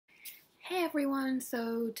Hey everyone,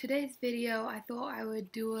 so today's video I thought I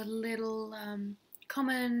would do a little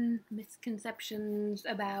common misconceptions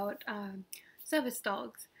about service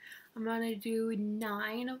dogs. I'm gonna do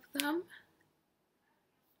 9 of them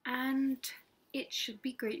and it should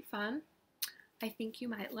be great fun. I think you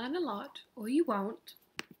might learn a lot or you won't.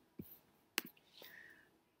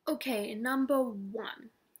 Okay, number 1.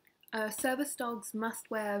 Service dogs must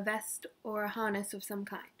wear a vest or a harness of some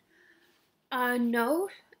kind. No,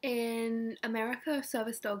 in America,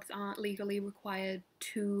 service dogs aren't legally required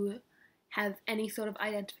to have any sort of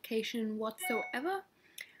identification whatsoever,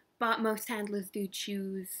 but most handlers do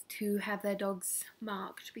choose to have their dogs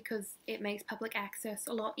marked because it makes public access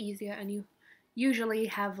a lot easier and you usually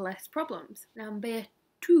have less problems. Number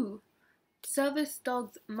 2, service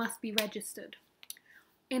dogs must be registered.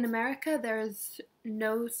 In America, there is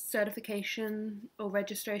no certification or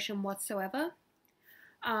registration whatsoever.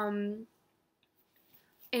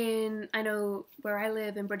 I know where I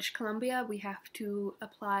live in British Columbia, we have to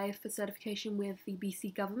apply for certification with the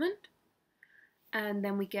BC government, and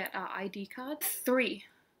then we get our ID card. 3,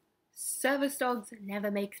 service dogs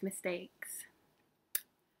never make mistakes.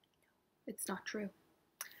 It's not true.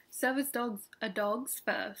 Service dogs are dogs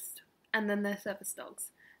first, and then they're service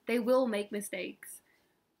dogs. They will make mistakes.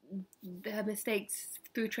 The mistakes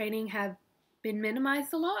through training have been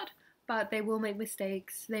minimized a lot, but they will make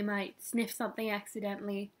mistakes. They might sniff something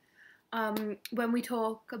accidentally. When we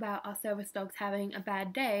talk about our service dogs having a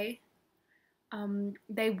bad day,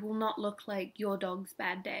 they will not look like your dog's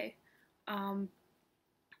bad day.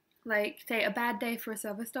 Like, say, a bad day for a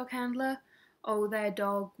service dog handler, oh, their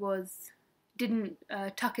dog didn't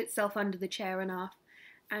tuck itself under the chair enough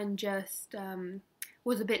and just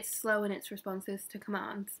was a bit slow in its responses to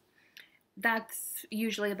commands. That's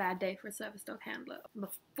usually a bad day for a service dog handler.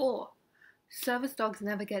 Number 4, service dogs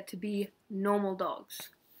never get to be normal dogs.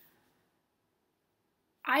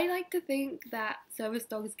 I like to think that service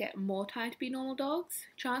dogs get more time to be normal dogs.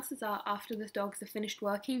 Chances are after the dogs are finished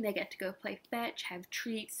working, they get to go play fetch, have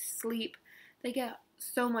treats, sleep. They get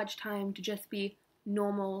so much time to just be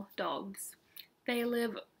normal dogs. They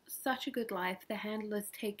live such a good life. The handlers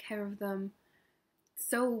take care of them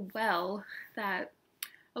so well that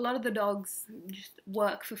a lot of the dogs just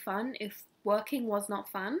work for fun. If working was not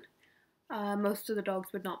fun, most of the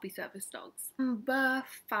dogs would not be service dogs. Number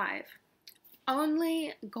 5.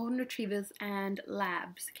 Only golden retrievers and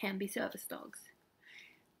labs can be service dogs.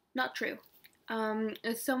 Not true.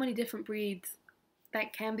 There's so many different breeds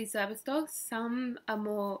that can be service dogs. Some are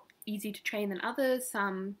more easy to train than others.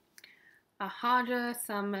 Some are harder.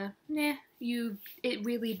 Some are, it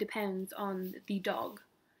really depends on the dog.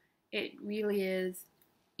 It really is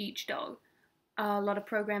each dog. A lot of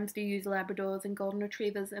programs do use Labradors and Golden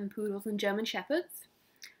Retrievers and Poodles and German Shepherds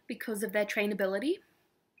because of their trainability.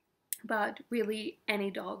 But really, any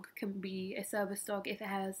dog can be a service dog if it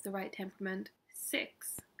has the right temperament.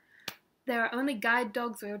 6. There are only guide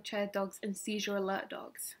dogs, wheelchair dogs, and seizure alert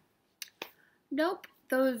dogs. Nope,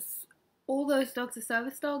 all those dogs are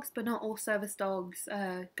service dogs, but not all service dogs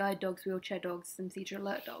are guide dogs, wheelchair dogs, and seizure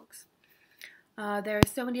alert dogs. There are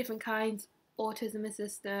so many different kinds: autism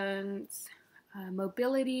assistance,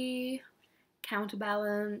 mobility,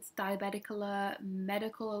 counterbalance, diabetic alert,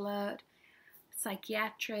 medical alert,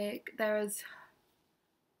 psychiatric. There's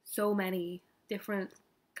so many different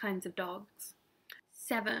kinds of dogs.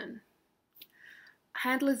 7.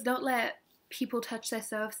 Handlers don't let people touch their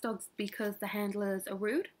service dogs because the handlers are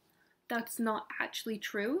rude. That's not actually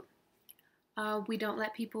true. We don't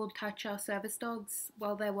let people touch our service dogs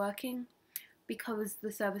while they're working because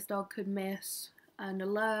the service dog could miss an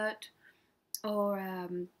alert or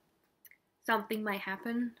something might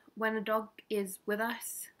happen. When a dog is with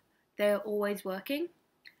us, they're always working.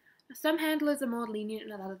 Some handlers are more lenient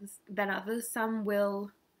than others. Some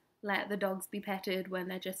will let the dogs be petted when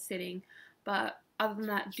they're just sitting. But other than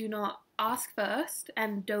that, do not ask first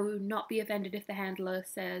and do not be offended if the handler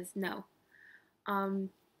says no.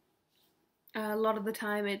 A lot of the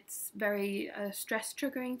time it's very stress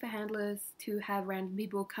triggering for handlers to have random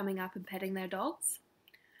people coming up and petting their dogs.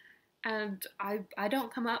 And I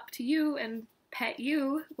don't come up to you and pet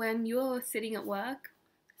you when you're sitting at work.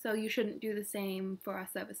 So you shouldn't do the same for our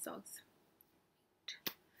service dogs.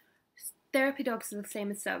 Therapy dogs are the same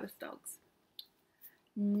as service dogs.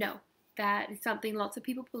 No, that is something lots of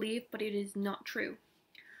people believe, but it is not true.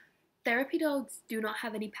 Therapy dogs do not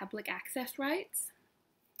have any public access rights,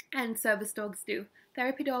 and service dogs do.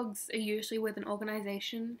 Therapy dogs are usually with an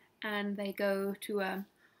organization, and they go to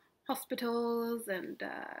hospitals, and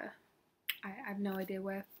I have no idea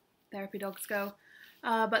where therapy dogs go.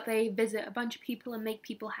 But they visit a bunch of people and make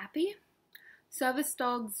people happy. Service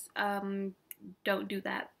dogs don't do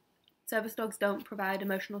that. Service dogs don't provide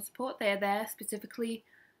emotional support. They are there specifically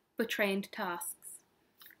for trained tasks.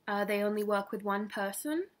 They only work with one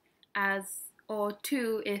person, or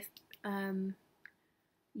two if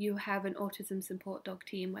you have an autism support dog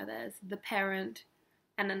team where there's the parent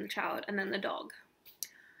and then the child and then the dog.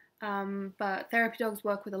 But therapy dogs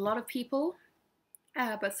work with a lot of people,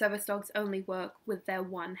 but service dogs only work with their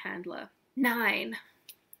one handler. 9.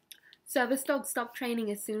 Service dogs stop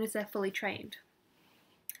training as soon as they're fully trained.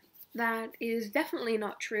 That is definitely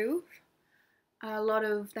not true. A lot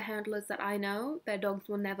of the handlers that I know, their dogs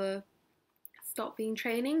will never stop being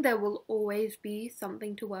training. There will always be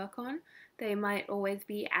something to work on. They might always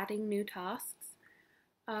be adding new tasks.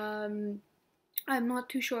 I'm not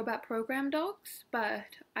too sure about program dogs, but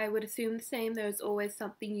I would assume the same. There's always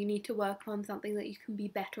something you need to work on, something that you can be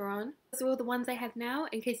better on. So the ones I have now,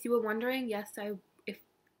 in case you were wondering, yes, if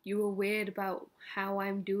you were weird about how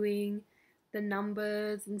I'm doing the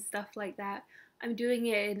numbers and stuff like that, I'm doing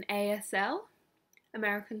it in ASL,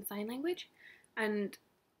 American Sign Language, and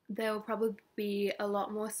there will probably be a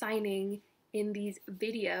lot more signing in these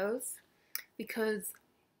videos because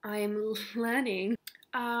I'm learning.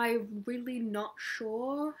 I'm really not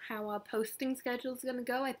sure how our posting schedule is going to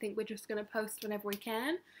go. I think we're just going to post whenever we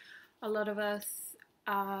can. A lot of us,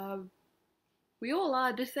 we all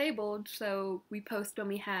are disabled, so we post when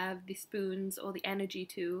we have the spoons or the energy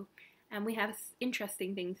to, and we have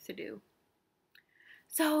interesting things to do.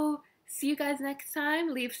 So, see you guys next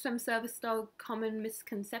time. Leave some service dog common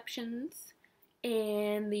misconceptions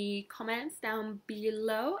in the comments down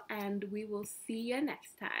below, and we will see you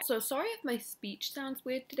next time. So sorry if my speech sounds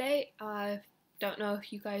weird today. I don't know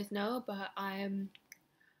if you guys know, but I'm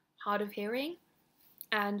hard of hearing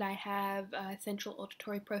and I have central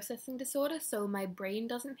auditory processing disorder, so my brain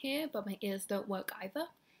doesn't hear but my ears don't work either.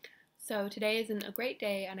 So today isn't a great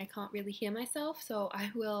day and I can't really hear myself, so I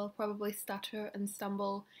will probably stutter and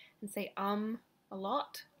stumble and say a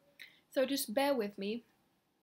lot. So just bear with me.